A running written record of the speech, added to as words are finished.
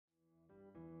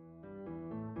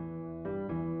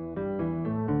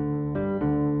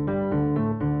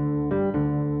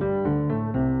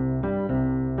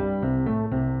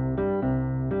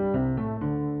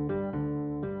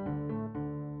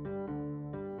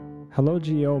Hello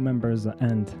GEO members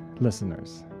and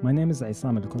listeners. My name is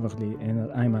Essam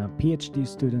and I'm a PhD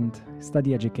student,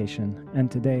 study education, and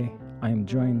today I am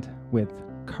joined with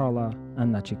Karla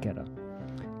and Nachiketa,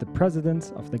 the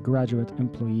presidents of the Graduate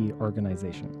Employee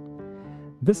Organization.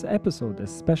 This episode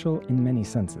is special in many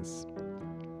senses.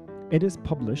 It is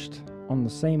published on the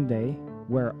same day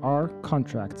where our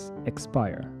contracts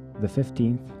expire, the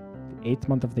 15th, the 8th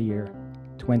month of the year,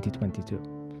 2022.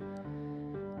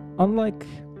 Unlike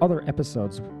other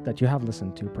episodes that you have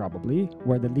listened to probably,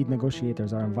 where the lead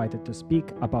negotiators are invited to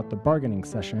speak about the bargaining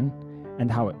session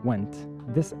and how it went,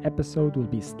 this episode will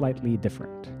be slightly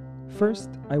different.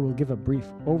 First, I will give a brief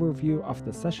overview of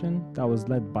the session that was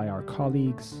led by our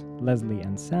colleagues, Lesley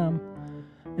and Sam,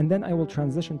 and then I will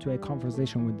transition to a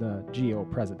conversation with the GEO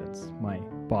presidents, my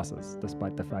bosses,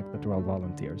 despite the fact that we're all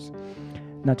volunteers,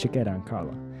 Nachiketa and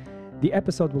Karla. The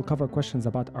episode will cover questions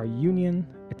about our union,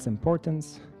 its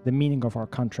importance, the meaning of our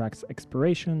contract's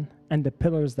expiration, and the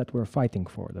pillars that we're fighting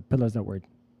for, the pillars that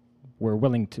we're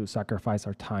willing to sacrifice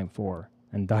our time for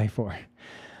and die for.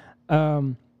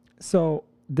 So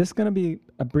this is going to be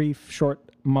a brief, short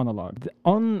monologue.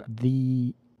 On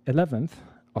the 11th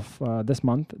of this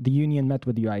month, the union met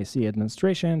with the UIC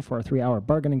administration for a 3-hour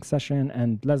bargaining session,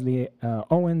 and Lesley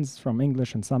Owens from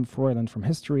English and Sam Froyland from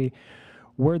History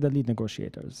were the lead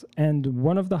negotiators. And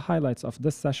one of the highlights of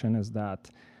this session is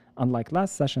that, unlike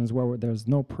last sessions where there's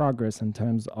no progress in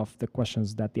terms of the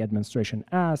questions that the administration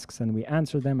asks and we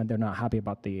answer them and they're not happy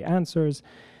about the answers,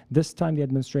 this time the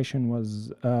administration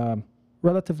was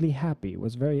relatively happy,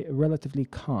 was relatively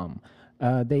calm.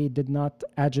 They did not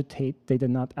agitate, they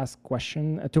did not ask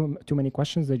too many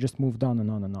questions, they just moved on and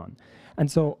on and on.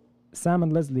 And so Sam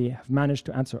and Lesley have managed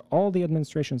to answer all the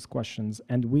administration's questions,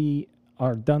 and we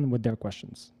are done with their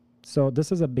questions. So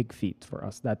this is a big feat for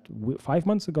us that 5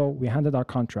 months ago, we handed our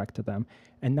contract to them,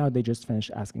 and now they just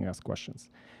finished asking us questions.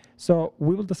 So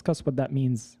we will discuss what that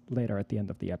means later at the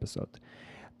end of the episode.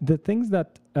 The things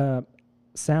that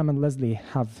Sam and Lesley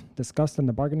have discussed in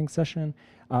the bargaining session,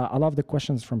 a lot of the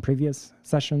questions from previous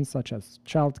sessions, such as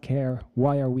childcare,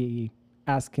 why are we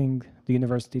asking the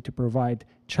university to provide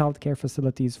childcare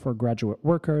facilities for graduate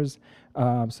workers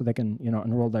so they can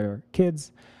enroll their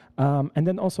kids, and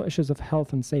then also issues of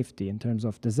health and safety in terms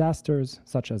of disasters,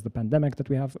 such as the pandemic that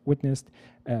we have witnessed,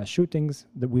 shootings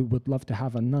that we would love to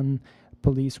have a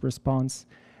non-police response,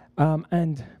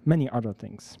 and many other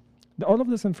things. All of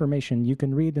this information you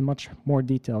can read in much more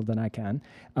detail than I can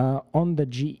on the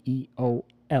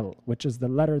GEOL, which is the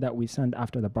letter that we send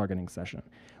after the bargaining session,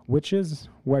 which is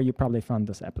where you probably found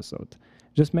this episode.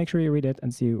 Just make sure you read it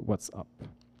and see what's up.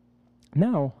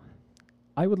 Now,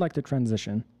 I would like to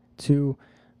transition to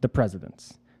the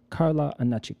presidents, Karla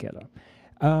and Nachiketa.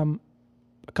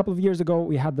 A couple of years ago,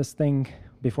 we had this thing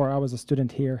before I was a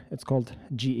student here. It's called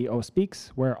GEO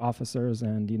Speaks, where officers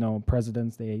and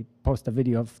presidents, they post a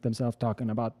video of themselves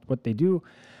talking about what they do.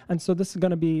 And so this is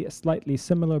going to be slightly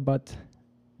similar, but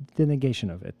the negation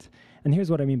of it. And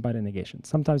here's what I mean by the negation.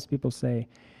 Sometimes people say,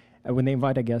 when they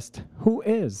invite a guest, who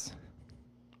is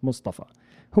Mustafa?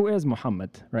 Who is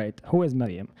Muhammad, right? Who is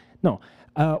Maryam? No,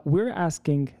 we're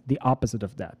asking the opposite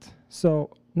of that.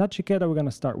 So Nachiketa, we're going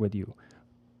to start with you.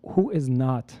 Who is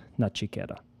not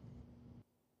Nachiketa?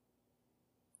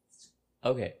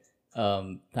 Okay,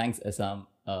 thanks, Essam.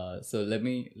 So let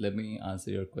me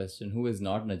answer your question. Who is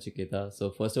not Nachiketa? So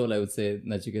first of all, I would say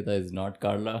Nachiketa is not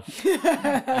Karla.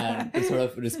 And to sort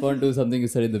of respond to something you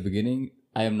said in the beginning,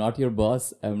 I am not your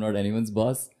boss. I am not anyone's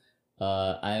boss.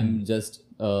 I am just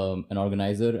an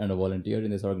organizer and a volunteer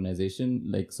in this organization,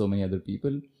 like so many other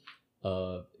people.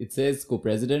 It says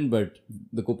co-president, but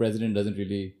the co-president doesn't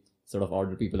really sort of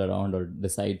order people around or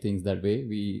decide things that way.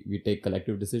 We take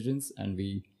collective decisions, and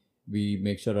we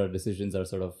make sure our decisions are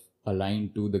sort of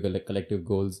aligned to the collective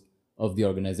goals of the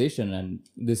organization. And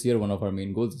this year, one of our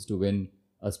main goals is to win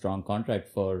a strong contract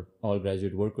for all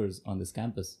graduate workers on this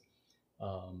campus.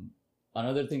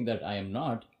 Another thing that I am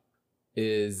not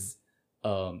is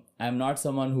I'm not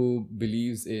someone who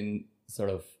believes in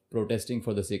sort of protesting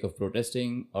for the sake of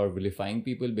protesting or vilifying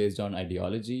people based on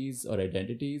ideologies or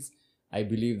identities. I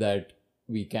believe that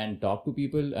we can talk to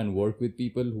people and work with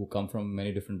people who come from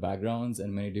many different backgrounds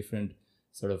and many different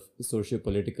sort of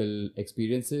socio-political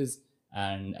experiences.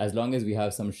 And as long as we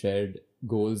have some shared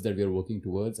goals that we are working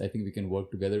towards, I think we can work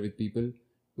together with people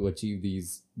to achieve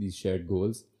these shared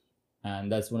goals.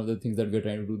 And that's one of the things that we're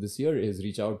trying to do this year, is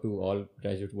reach out to all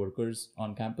graduate workers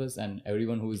on campus and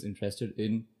everyone who is interested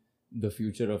in the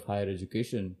future of higher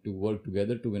education to work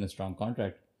together to win a strong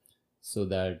contract so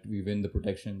that we win the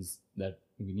protections that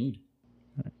we need.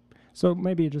 So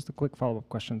maybe just a quick follow-up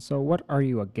question. So what are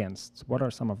you against? What are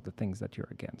some of the things that you're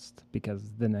against?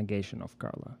 Because the negation of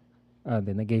Karla,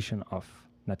 the negation of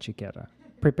Nachiketa.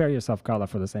 Prepare yourself, Karla,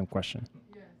 for the same question.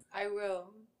 Yes, I will.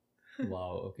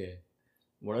 Wow, okay.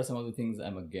 What are some of the things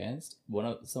I'm against?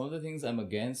 Some of the things I'm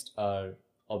against are,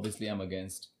 obviously I'm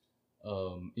against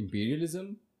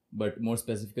imperialism, but more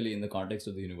specifically in the context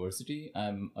of the university,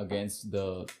 I'm against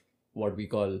what we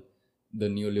call the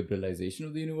neoliberalization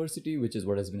of the university, which is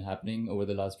what has been happening over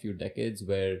the last few decades,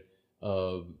 where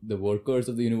the workers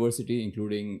of the university,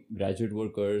 including graduate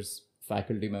workers,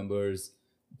 faculty members,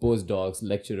 postdocs,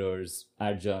 lecturers,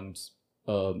 adjuncts,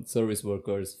 service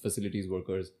workers, facilities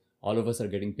workers, all of us are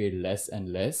getting paid less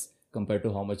and less compared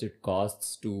to how much it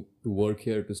costs to work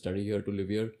here, to study here, to live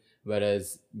here.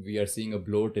 Whereas we are seeing a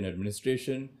bloat in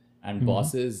administration and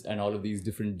bosses and all of these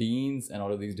different deans and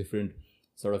all of these different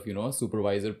sort of,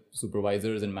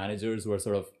 supervisors and managers who are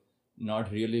sort of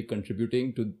not really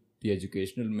contributing to the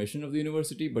educational mission of the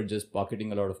university, but just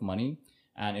pocketing a lot of money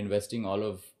and investing all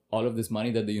of this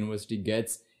money that the university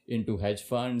gets into hedge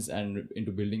funds and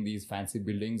into building these fancy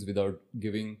buildings without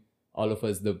giving all of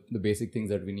us the basic things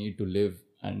that we need to live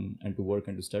and to work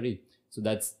and to study. So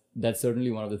that's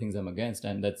certainly one of the things I'm against,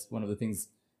 and that's one of the things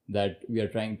that we are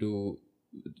trying to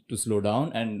slow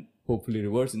down and hopefully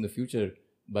reverse in the future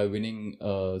by winning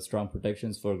strong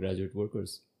protections for graduate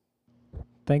workers.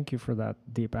 Thank you for that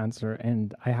deep answer.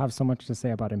 And I have so much to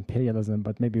say about imperialism,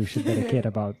 but maybe we should dedicate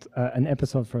about an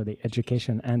episode for the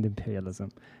education and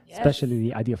imperialism, especially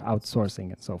the idea of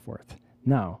outsourcing and so forth.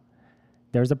 Now,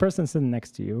 there's a person sitting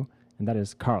next to you, and that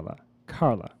is Karla.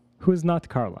 Karla, who's not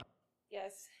Karla?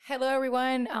 Yes. Hello,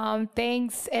 everyone.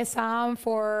 Thanks, Essam,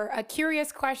 for a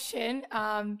curious question.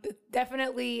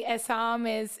 Definitely, Essam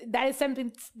is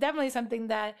definitely something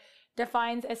that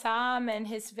defines Essam and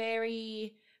his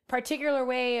very particular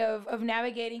way of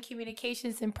navigating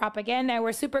communications and propaganda.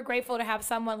 We're super grateful to have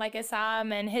someone like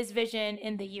Essam and his vision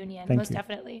in the union, Thank most you.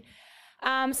 definitely.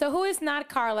 So who is not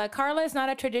Karla? Karla is not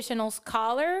a traditional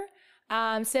scholar.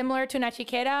 Similar to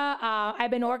Nachiketa,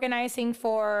 I've been organizing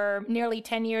for nearly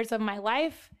 10 years of my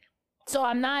life. So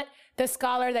I'm not the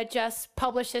scholar that just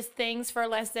publishes things for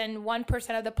less than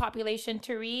 1% of the population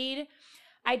to read.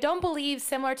 I don't believe,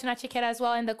 similar to Nachiketa as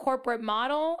well, in the corporate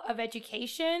model of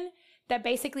education that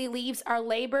basically leaves our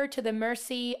labor to the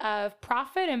mercy of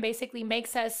profit and basically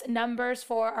makes us numbers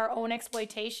for our own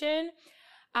exploitation.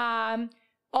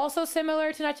 Also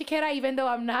similar to Nachiketa, even though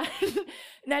I'm not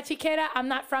Nachiketa, I'm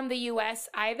not from the US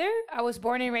either. I was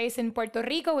born and raised in Puerto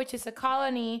Rico, which is a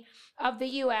colony of the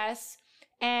US.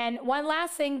 And one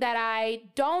last thing that I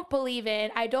don't believe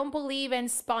in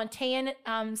spontaneous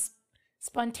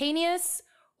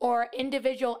or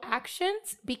individual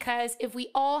actions, because if we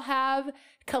all have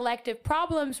collective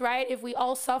problems, right? If we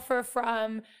all suffer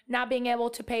from not being able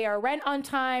to pay our rent on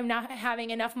time, not having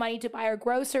enough money to buy our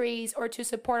groceries or to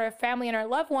support our family and our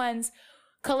loved ones,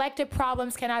 collective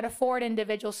problems cannot afford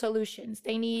individual solutions.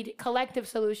 They need collective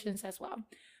solutions as well.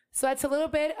 So that's a little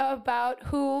bit about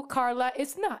who Karla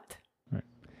is not.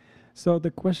 So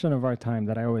the question of our time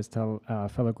that I always tell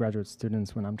fellow graduate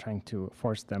students when I'm trying to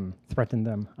threaten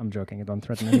them, I'm joking, I don't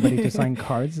threaten anybody to sign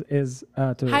cards, is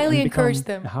to Highly encourage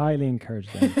them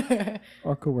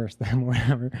or coerce them,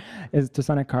 whatever, is to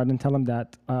sign a card and tell them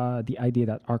that the idea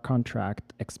that our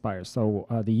contract expires. So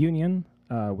the union,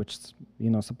 which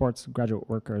supports graduate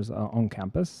workers on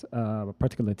campus,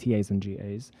 particularly TAs and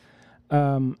GAs,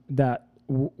 that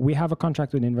we have a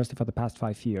contract with the university for the past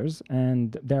 5 years,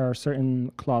 and there are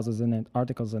certain clauses in it,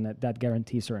 articles in it, that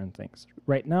guarantee certain things.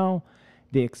 Right now,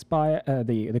 the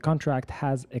contract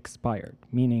has expired,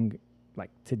 meaning like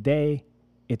today,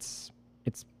 it's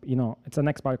an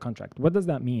expired contract. What does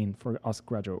that mean for us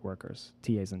graduate workers,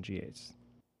 TAs and GAs?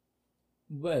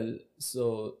 Well,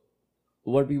 so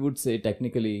what we would say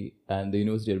technically, and the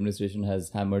university administration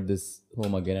has hammered this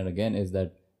home again and again, is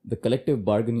that the collective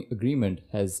bargaining agreement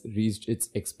has reached its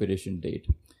expiration date.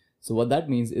 So what that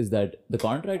means is that the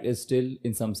contract is still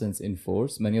in some sense in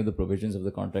force. Many of the provisions of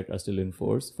the contract are still in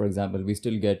force. For example, we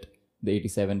still get the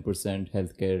 87%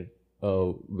 healthcare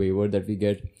waiver that we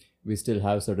get. We still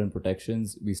have certain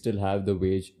protections. We still have the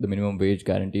minimum wage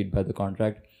guaranteed by the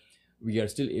contract. We are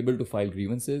still able to file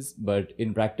grievances, but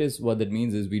in practice, what that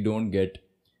means is we don't get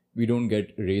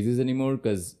raises anymore,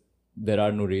 because there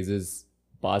are no raises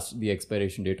past the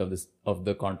expiration date of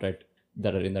the contract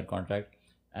that are in that contract.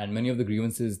 And many of the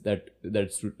grievances that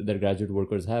graduate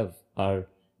workers have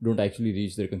don't actually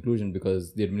reach their conclusion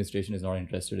because the administration is not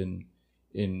interested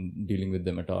in dealing with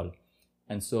them at all.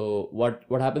 And so what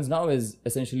happens now is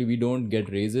essentially we don't get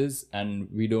raises, and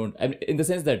in the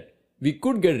sense that we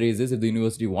could get raises if the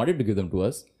university wanted to give them to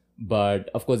us, But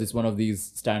of course, it's one of these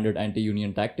standard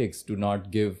anti-union tactics to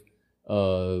not give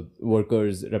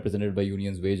workers represented by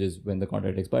unions wages when the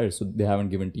contract expires. So they haven't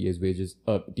given TAs raises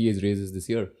this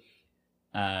year.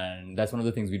 And that's one of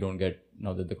the things we don't get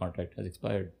now that the contract has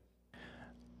expired.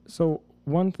 So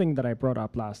one thing that I brought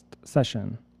up last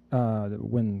session,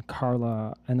 when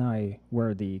Karla and I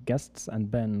were the guests and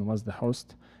Ben was the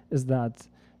host, is that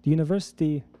the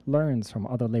university learns from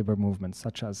other labor movements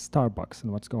such as Starbucks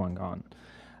and what's going on.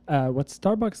 What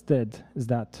Starbucks did is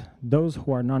that those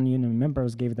who are non-union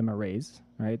members gave them a raise,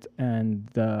 right? And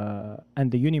the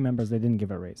union members, they didn't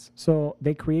give a raise. So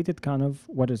they created kind of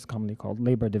what is commonly called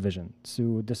labor division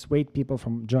to dissuade people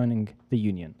from joining the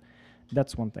union.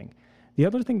 That's one thing. The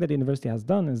other thing that the university has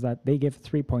done is that they give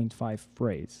 3.5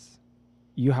 raise.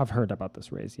 You have heard about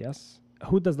this raise, yes?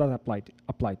 Who does that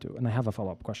apply to? And I have a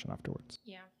follow-up question afterwards.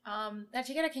 Yeah.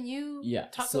 Nachiketa, can you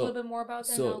talk a so, little bit more about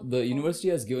that? So the university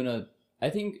has given I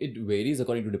think it varies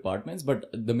according to departments, but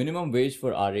the minimum wage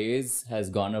for RAs has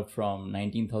gone up from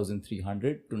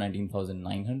 19,300 to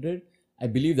 19,900. I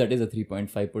believe that is a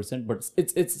 3.5%, but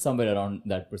it's somewhere around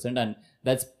that percent. And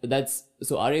that's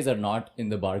so RAs are not in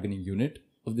the bargaining unit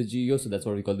of the GEO, so that's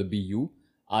what we call the BU.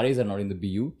 RAs are not in the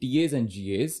BU. TAs and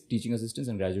GAs, teaching assistants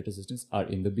and graduate assistants, are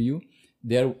in the BU.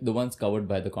 They're the ones covered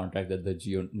by the contract that the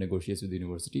GEO negotiates with the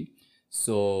university.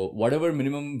 So whatever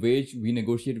minimum wage we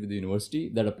negotiate with the university,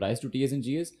 that applies to TAs and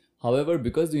GAs. However,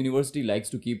 because the university likes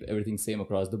to keep everything same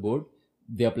across the board,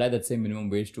 they apply that same minimum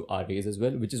wage to RAs as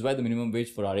well, which is why the minimum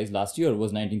wage for RAs last year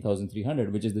was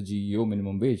 19,300, which is the GEO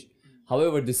minimum wage.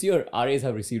 However, this year, RAs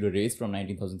have received a raise from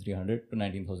 19,300 to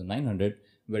 19,900,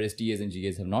 whereas TAs and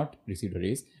GAs have not received a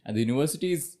raise. And the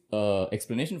university's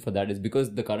explanation for that is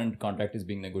because the current contract is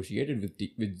being negotiated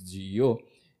with GEO,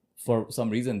 for some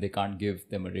reason they can't give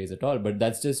them a raise at all. But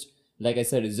that's just, like I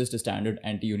said, it's just a standard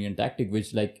anti-union tactic,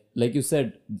 which like you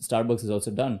said, Starbucks has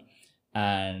also done.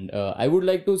 And I would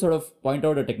like to sort of point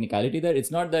out a technicality there.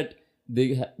 It's not that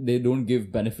they don't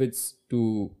give benefits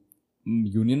to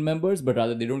union members, but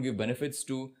rather they don't give benefits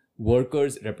to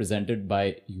workers represented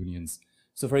by unions.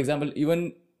 So for example,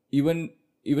 even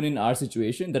in our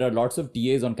situation, there are lots of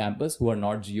TAs on campus who are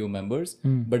not GEO members,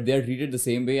 but they are treated the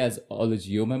same way as all the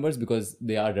GEO members because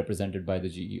they are represented by the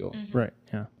GEO. Mm-hmm. Right,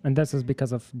 yeah. And this is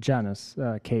because of Janus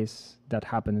case that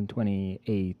happened in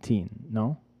 2018,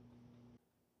 no?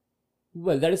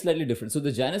 Well, that is slightly different. So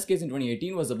the Janus case in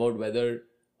 2018 was about whether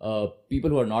people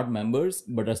who are not members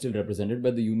but are still represented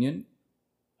by the union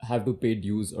have to pay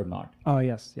dues or not. Oh,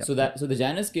 yes. So the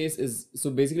Janus case is, so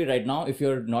basically right now, if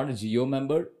you're not a GEO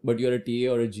member, but you're a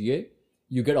TA or a GA,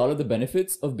 you get all of the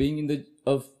benefits of being in the,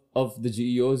 of the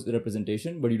GEO's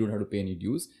representation, but you don't have to pay any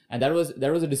dues. And that was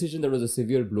a decision that was a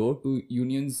severe blow to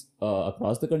unions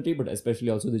across the country, but especially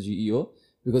also the GEO,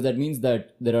 because that means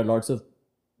that there's lots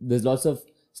of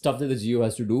stuff that the GEO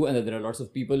has to do, and that there are lots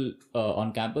of people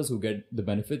on campus who get the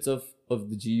benefits of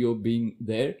the GEO being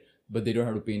there, but they don't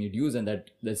have to pay any dues, and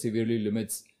that severely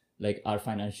limits like our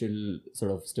financial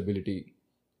sort of stability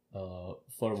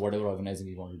for whatever organizing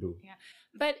we want to do. Yeah,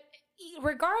 but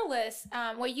regardless,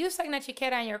 what you said,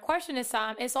 Nachiketa, and your question is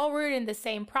all rooted in the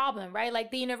same problem, right?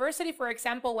 Like the university, for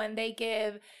example, when they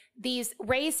give these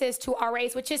raises to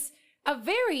RAs, which is a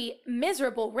very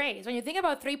miserable raise. When you think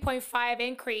about 3.5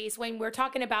 increase, when we're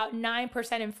talking about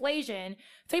 9% inflation,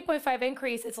 3.5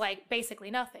 increase is like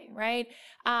basically nothing, right?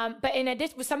 But in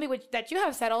addition, with something that you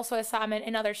have said also, Essam,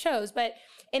 in other shows, but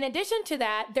in addition to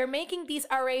that, they're making these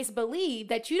RAs believe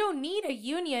that you don't need a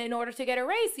union in order to get a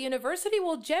raise. The university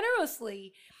will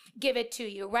generously give it to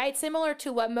you, right? Similar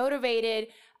to what motivated,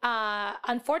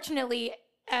 unfortunately,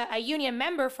 a union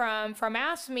member from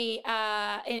AFSCME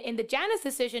in the Janus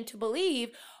decision to believe,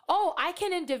 oh, I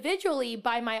can individually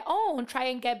by my own try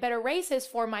and get better raises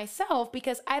for myself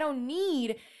because I don't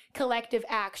need collective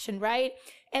action, right?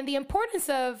 And the importance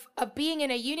of being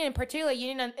in a union, in particular a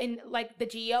union in like the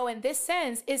GEO in this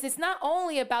sense, is it's not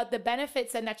only about the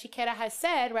benefits that Nachiketa has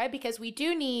said, right? Because we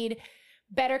do need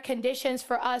better conditions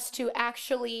for us to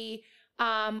actually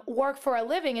work for a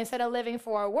living instead of living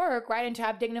for our work, right? And to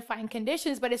have dignifying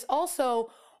conditions. But it's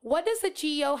also, what does the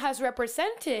GEO has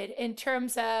represented in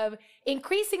terms of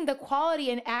increasing the quality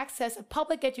and access of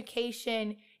public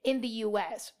education in the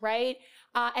US, right?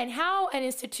 And how an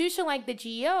institution like the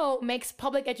GEO makes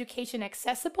public education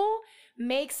accessible,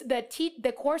 makes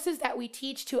the courses that we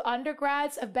teach to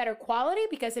undergrads of better quality,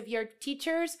 because if your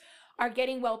teachers are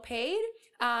getting well paid,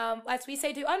 as we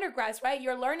say to undergrads, right?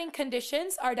 Your learning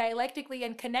conditions are dialectically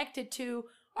and connected to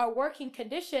our working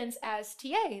conditions as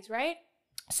TAs, right?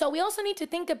 So we also need to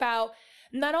think about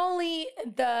not only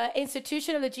the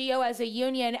institution of the GO as a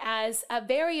union as a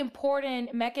very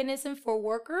important mechanism for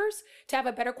workers to have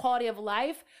a better quality of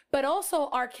life, but also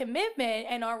our commitment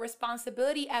and our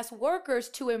responsibility as workers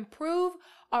to improve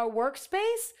our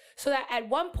workspace so that at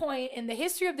one point in the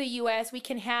history of the US, we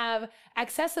can have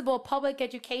accessible public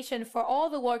education for all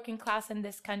the working class in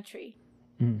this country.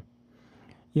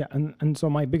 Yeah, and so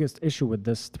my biggest issue with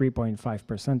this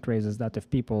 3.5% raise is that if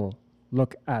people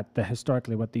look at the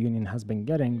historically what the union has been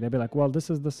getting, they'll be like, well, this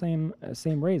is the same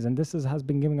raise, and this has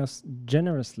been giving us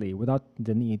generously without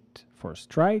the need for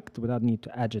strike, without need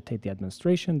to agitate the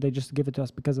administration. They just give it to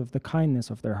us because of the kindness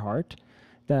of their heart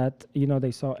that,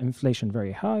 they saw inflation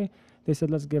very high. They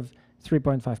said, let's give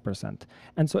 3.5%.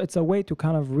 And so it's a way to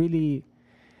kind of really,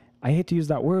 I hate to use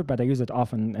that word, but I use it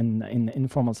often in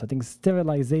informal settings,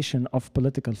 sterilization of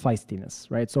political feistiness,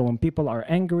 right? So when people are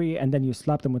angry and then you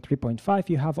slap them with 3.5,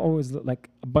 you have always like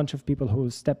a bunch of people who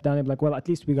step down and be like, well, at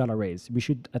least we got a raise. We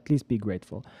should at least be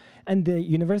grateful. And the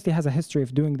university has a history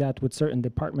of doing that with certain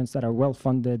departments that are well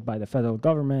funded by the federal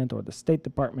government or the State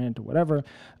Department or whatever.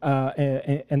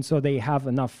 And so they have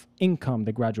enough income,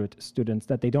 the graduate students,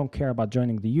 that they don't care about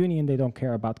joining the union. They don't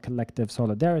care about collective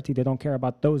solidarity. They don't care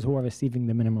about those who are receiving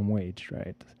the minimum wage,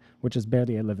 right? Which is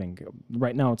barely a living.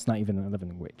 Right now, it's not even a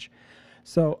living wage.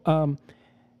 So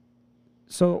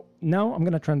now I'm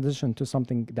going to transition to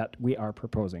something that we are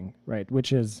proposing, right?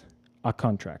 Which is a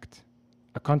contract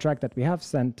that we have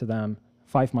sent to them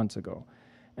 5 months ago.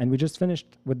 And we just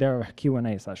finished with their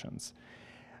Q&A sessions.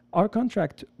 Our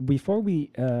contract, before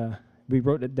we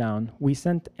wrote it down, we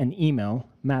sent an email,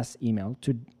 mass email,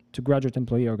 to graduate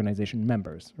employee organization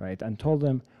members, right? And told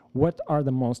them what are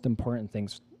the most important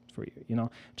things for you,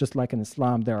 just like in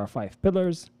Islam, there are 5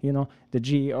 pillars, the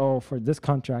GEO for this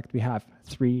contract, we have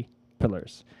 3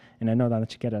 pillars. And I know that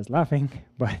Nachiketa is laughing,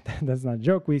 but that's not a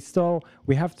joke. We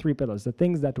have 3 pillars, the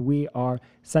things that we are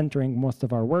centering most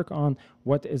of our work on,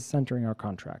 what is centering our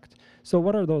contract. So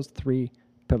what are those 3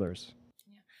 pillars?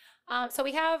 So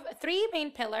we have 3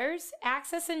 main pillars: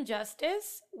 access and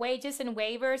justice, wages and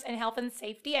waivers, and health and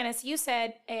safety. And as you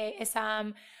said,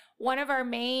 Essam, one of our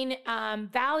main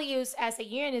values as a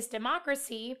union is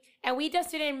democracy. And we just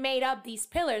didn't make up these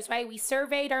pillars, right? We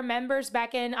surveyed our members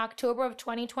back in October of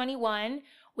 2021.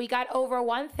 We got over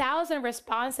 1,000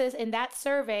 responses in that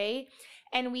survey.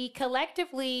 And we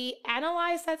collectively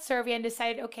analyzed that survey and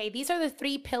decided, okay, these are the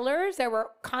 3 pillars that we're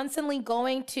constantly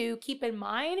going to keep in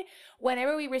mind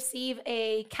whenever we receive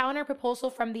a counter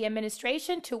proposal from the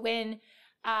administration to win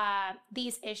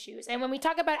these issues. And when we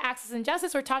talk about access and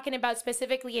justice, we're talking about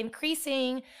specifically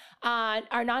increasing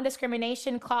our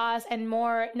non-discrimination clause and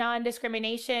more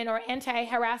non-discrimination or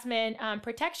anti-harassment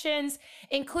protections,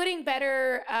 including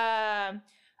better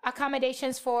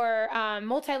accommodations for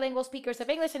multilingual speakers of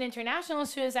English and international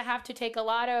students that have to take a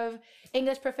lot of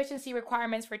English proficiency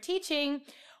requirements for teaching.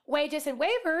 Wages and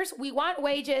waivers, we want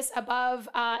wages above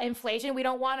inflation. We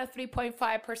don't want a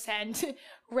 3.5%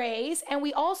 raise. And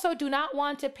we also do not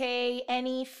want to pay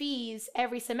any fees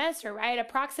every semester, right?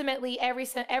 Approximately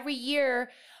every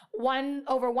year,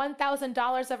 over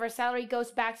 $1,000 of our salary goes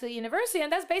back to the university.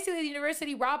 And that's basically the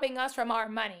university robbing us from our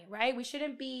money, right? We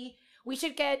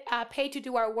should get paid to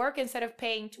do our work instead of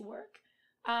paying to work.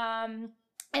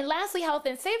 And lastly, health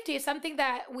and safety is something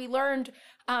that we learned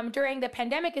during the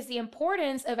pandemic, is the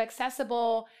importance of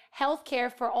accessible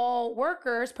healthcare for all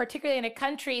workers, particularly in a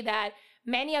country that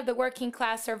many of the working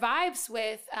class survives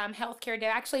with healthcare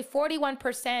debt. Actually,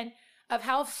 41% of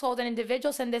households and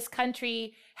individuals in this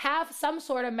country have some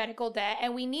sort of medical debt,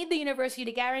 and we need the university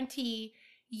to guarantee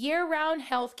year-round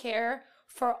healthcare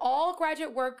for all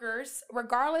graduate workers,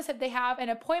 regardless if they have an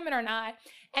appointment or not,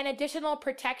 and additional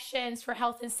protections for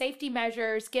health and safety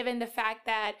measures, given the fact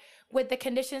that with the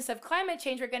conditions of climate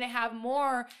change, we're going to have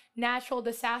more natural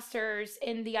disasters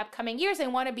in the upcoming years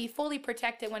and want to be fully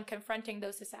protected when confronting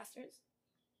those disasters.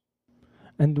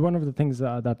 And one of the things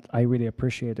that I really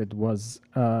appreciated was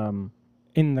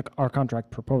in our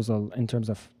contract proposal in terms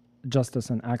of justice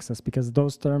and access, because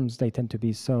those terms, they tend to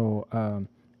be so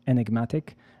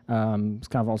enigmatic. It's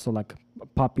kind of also like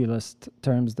populist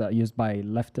terms that are used by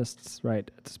leftists, right?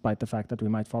 Despite the fact that we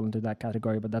might fall into that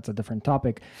category, but that's a different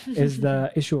topic, is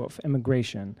the issue of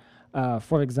immigration.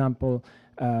 For example,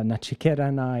 Nachiketa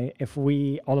and I, if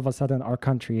we, all of a sudden, our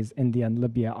countries, India and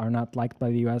Libya, are not liked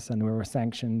by the US and we were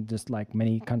sanctioned, just like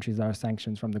many countries are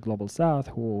sanctioned from the global south,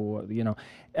 who,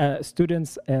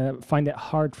 students find it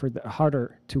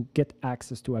harder to get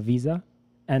access to a visa.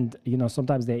 And,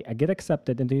 sometimes they get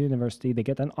accepted into university, they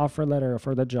get an offer letter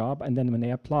for the job, and then when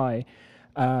they apply,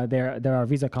 there are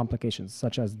visa complications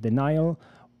such as denial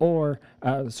or,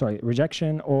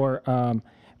 rejection or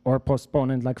or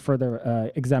postponing like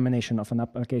further examination of an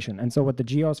application. And so what the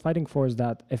GO is fighting for is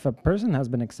that if a person has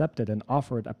been accepted and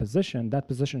offered a position, that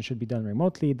position should be done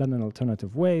remotely, done in an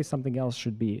alternative way. Something else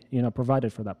should be,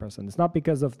 provided for that person. It's not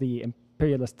because of the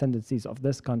imperialist tendencies of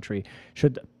this country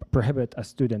should prohibit a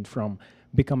student from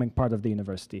becoming part of the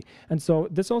university. And so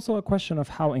there's also a question of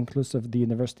how inclusive the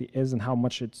university is and how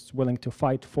much it's willing to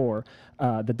fight for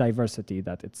the diversity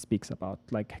that it speaks about.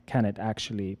 Like, can it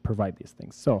actually provide these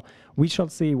things? So we shall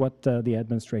see what the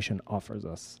administration offers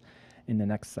us in the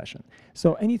next session.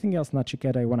 So anything else,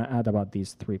 Nachiketa, you want to add about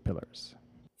these three pillars?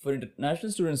 For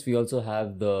international students, we also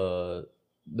have the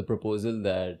proposal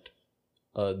that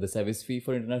the service fee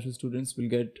for international students will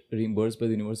get reimbursed by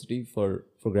the university for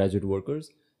graduate workers.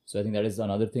 So I think that is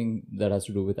another thing that has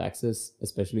to do with access,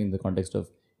 especially in the context of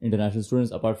international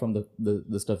students, apart from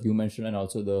the stuff you mentioned, and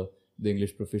also the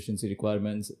English proficiency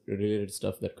requirements related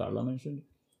stuff that Karla mentioned.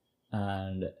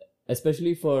 And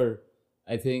especially for,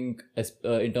 I think,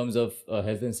 in terms of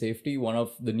health and safety, one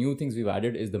of the new things we've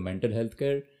added is the mental health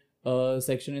care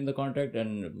section in the contract.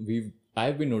 And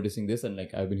I've been noticing this, and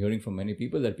like I've been hearing from many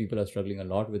people that people are struggling a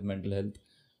lot with mental health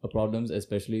problems,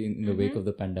 especially in the wake of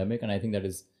the pandemic. And I think that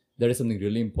is something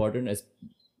really important,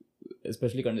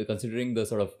 especially considering the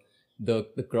sort of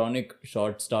the chronic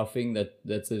short staffing that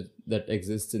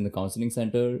exists in the counseling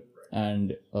center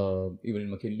and even in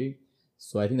McKinley.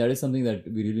 So I think that is something that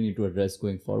we really need to address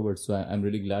going forward. So I'm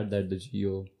really glad that the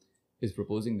GO is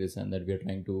proposing this and that we're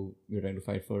trying to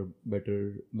fight for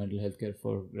better mental health care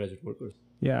for graduate workers.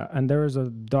 Yeah, and there is a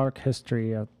dark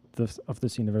history of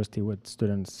this university with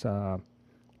students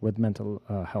with mental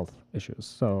health issues.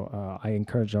 So I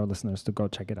encourage our listeners to go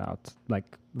check it out,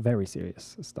 like very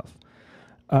serious stuff.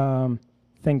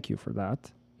 Thank you for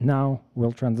that. Now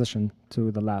we'll transition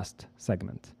to the last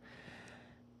segment.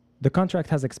 The contract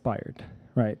has expired,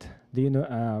 right?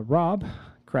 Rob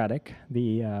Craddock,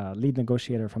 the lead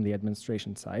negotiator from the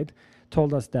administration side,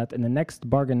 told us that in the next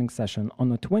bargaining session on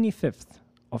the 25th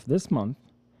of this month,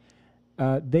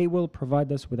 they will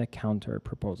provide us with a counter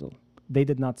proposal. They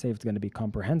did not say it's going to be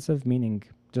comprehensive, meaning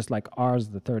just like ours,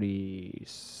 the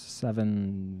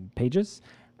 37 pages,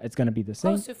 it's going to be the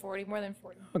same. Close to 40, more than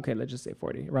 40. Okay, let's just say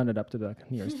 40. Round it up to the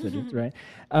nearest digit, right?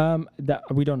 That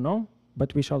we don't know,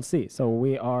 but we shall see. So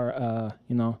we are,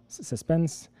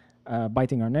 suspense,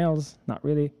 biting our nails. Not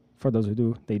really. For those who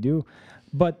do, they do.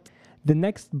 But the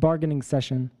next bargaining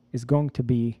session is going to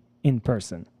be in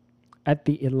person at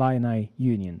the Illini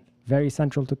Union. Very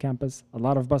central to campus. A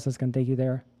lot of buses can take you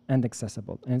there and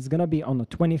accessible. And it's going to be on the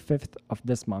 25th of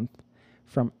this month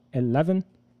from 11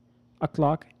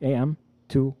 o'clock a.m.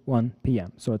 to 1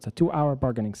 p.m. So it's a 2-hour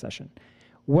bargaining session.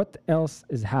 What else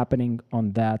is happening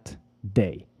on that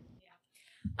day?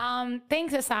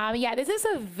 Thanks, Essam. Yeah, this is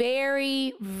a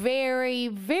very, very,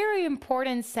 very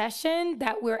important session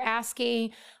that we're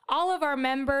asking all of our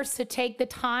members to take the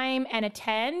time and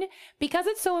attend. Because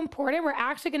it's so important, we're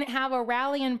actually going to have a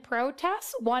rally and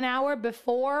protest 1 hour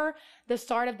before the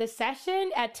start of the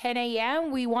session at 10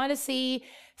 a.m. We want to see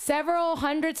several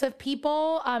hundreds of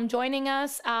people joining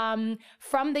us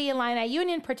from the Illini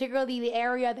Union, particularly the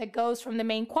area that goes from the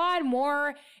main quad.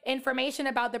 More information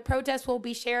about the protest will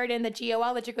be shared in the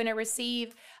GOL that you're going to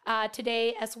receive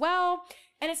today as well.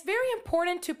 And it's very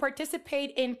important to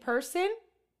participate in person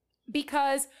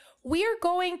because we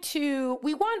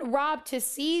want Rob to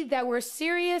see that we're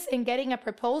serious in getting a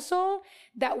proposal,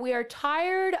 that we are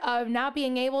tired of not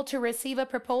being able to receive a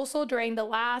proposal during the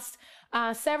last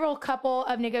several couple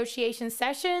of negotiation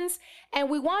sessions. And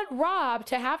we want Rob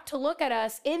to have to look at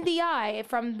us in the eye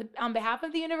on behalf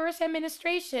of the university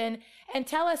administration and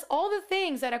tell us all the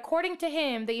things that, according to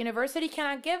him, the university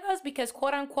cannot give us because,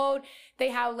 quote unquote, they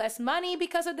have less money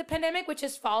because of the pandemic, which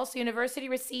is false. The university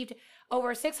received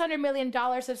over $600 million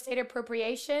of state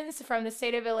appropriations from the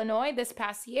state of Illinois this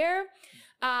past year.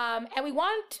 And we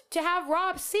want to have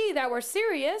Rob see that we're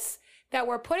serious, that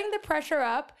we're putting the pressure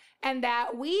up, and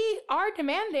that we are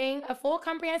demanding a full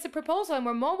comprehensive proposal, and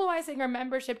we're mobilizing our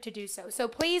membership to do so. So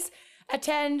please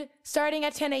attend starting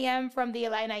at 10 a.m. from the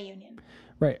Illini Union.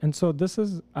 Right, and so this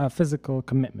is a physical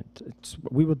commitment.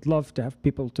 We would love to have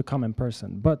people to come in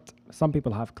person, but some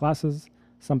people have classes,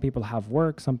 some people have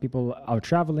work, some people are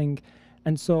traveling.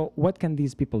 And so what can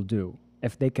these people do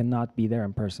if they cannot be there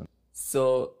in person?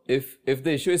 So if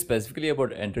the issue is specifically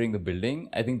about entering the building,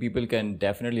 I think people can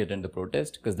definitely attend the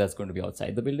protest because that's going to be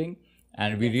outside the building.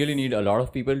 And we really need a lot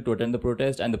of people to attend the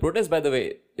protest. And the protest, by the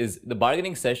way, is the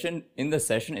bargaining session. In the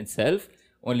session itself,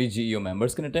 only GEO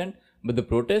members can attend. But the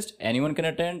protest, anyone can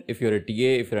attend. If you're a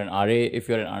TA, if you're an RA, if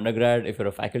you're an undergrad, if you're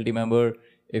a faculty member,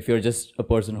 if you're just a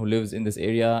person who lives in this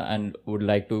area and would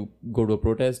like to go to a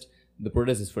protest, the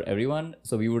protest is for everyone.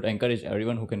 So we would encourage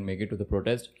everyone who can make it to the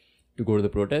protest to go to the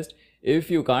protest. If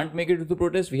you can't make it to the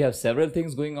protest, we have several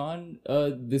things going on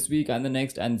this week and the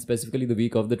next, and specifically the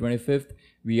week of the 25th.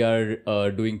 We are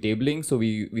doing tabling. So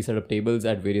we set up tables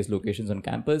at various locations on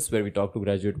campus where we talk to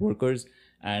graduate workers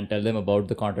and tell them about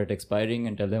the contract expiring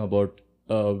and tell them about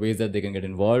ways that they can get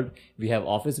involved. We have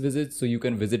office visits, so you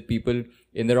can visit people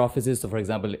in their offices. So for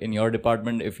example, in your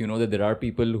department, if you know that there are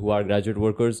people who are graduate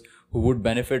workers who would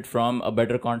benefit from a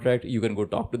better contract, you can go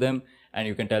talk to them and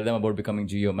you can tell them about becoming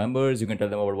GEO members. You can tell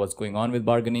them about what's going on with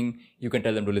bargaining. You can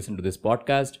tell them to listen to this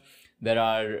podcast. There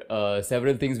are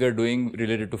several things we're doing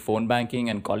related to phone banking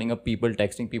and calling up people,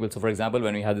 texting people. So for example,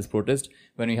 when we have this protest,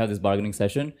 when we have this bargaining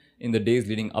session, in the days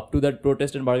leading up to that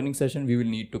protest and bargaining session, we will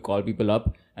need to call people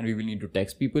up and we will need to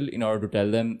text people in order to tell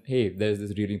them, hey, there's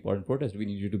this really important protest. We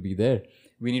need you to be there.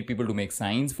 We need people to make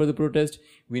signs for the protest.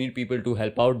 We need people to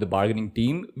help out the bargaining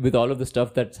team with all of the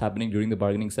stuff that's happening during the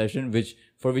bargaining session,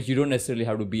 for which you don't necessarily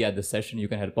have to be at the session. You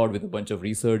can help out with a bunch of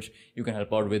research. You can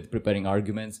help out with preparing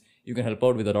arguments. You can help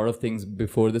out with a lot of things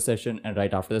before the session and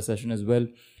right after the session as well.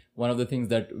 One of the things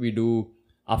that we do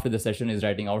after the session is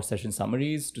writing out session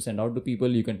summaries to send out to people.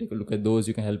 You can take a look at those.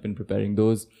 You can help in preparing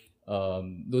those.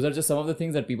 Those are just some of the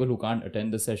things that people who can't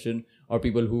attend the session, or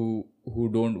people who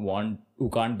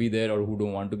can't be there, or who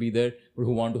don't want to be there, but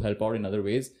who want to help out in other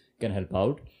ways, can help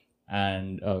out.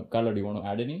 And Karla, do you want to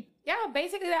add any? Yeah,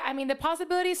 basically that. I mean, the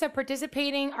possibilities of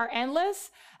participating are endless.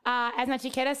 As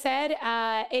Nachiketa said,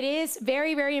 it is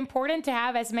very, very important to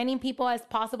have as many people as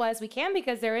possible as we can,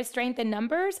 because there is strength in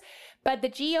numbers. But the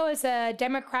GEO is a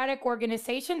democratic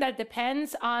organization that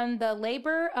depends on the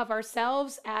labor of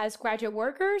ourselves as graduate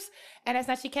workers. And as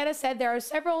Nachiketa said, there are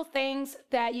several things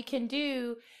that you can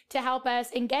do to help us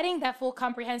in getting that full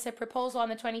comprehensive proposal on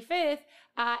the 25th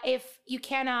if you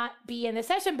cannot be in the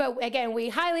session. But again, we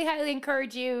highly, highly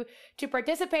encourage you to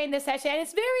participate in this session. And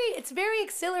it's very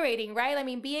exhilarating, right? I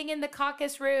mean, being in the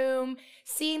caucus room,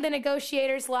 seeing the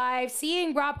negotiators live,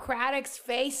 seeing Rob Craddock's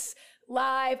face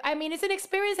live. I mean, it's an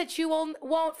experience that you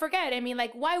won't forget. I mean,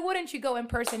 like, why wouldn't you go in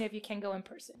person if you can go in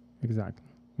person? Exactly.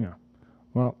 Yeah.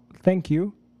 Well, thank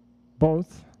you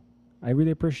both. I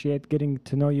really appreciate getting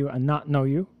to know you and not know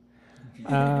you.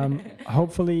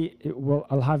 Hopefully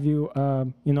I'll have you,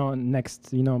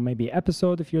 next, maybe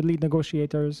episode if you're lead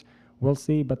negotiators. We'll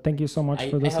see. But thank you so much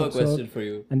for this episode. I have a question for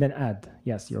you. And then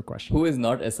yes, your question. Who is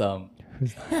not Essam?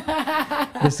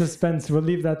 The suspense, we'll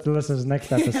leave that to the listeners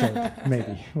next episode.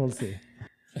 Maybe. We'll see.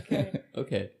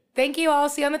 Okay. Thank you all.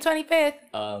 See you on the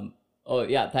 25th. Oh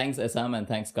yeah, thanks Essam and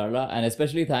thanks Karla, and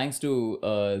especially thanks to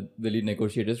the lead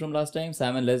negotiators from last time,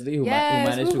 Sam and Lesley, who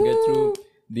managed to get through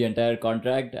the entire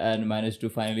contract and managed to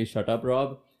finally shut up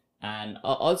Rob, and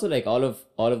also like all of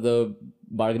the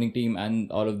bargaining team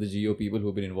and all of the GEO people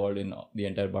who've been involved in the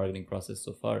entire bargaining process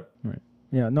so far. Right.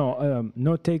 Yeah. No.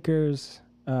 Note takers.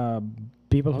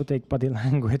 People who take body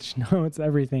language notes,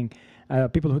 everything.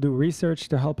 People who do research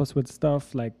to help us with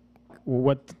stuff like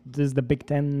what is the Big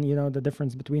Ten, the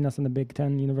difference between us and the Big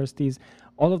Ten universities.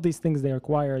 All of these things, they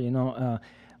require,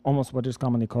 almost what is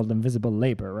commonly called invisible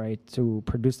labor, right? To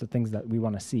produce the things that we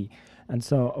want to see. And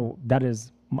so that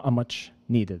is a much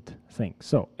needed thing.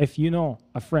 So if you know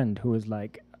a friend who is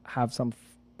like, have some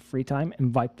free time,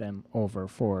 invite them over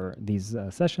for these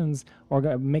sessions or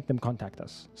make them contact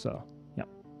us. So yeah,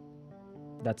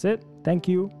 that's it. Thank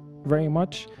you very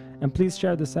much. And please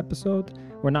share this episode.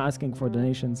 We're not asking for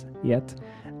donations yet.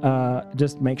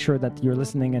 Just make sure that you're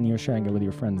listening and you're sharing it with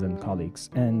your friends and colleagues,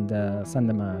 and send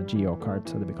them a GEO card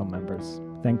so they become members.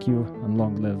 Thank you, and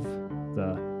long live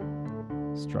the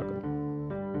struggle.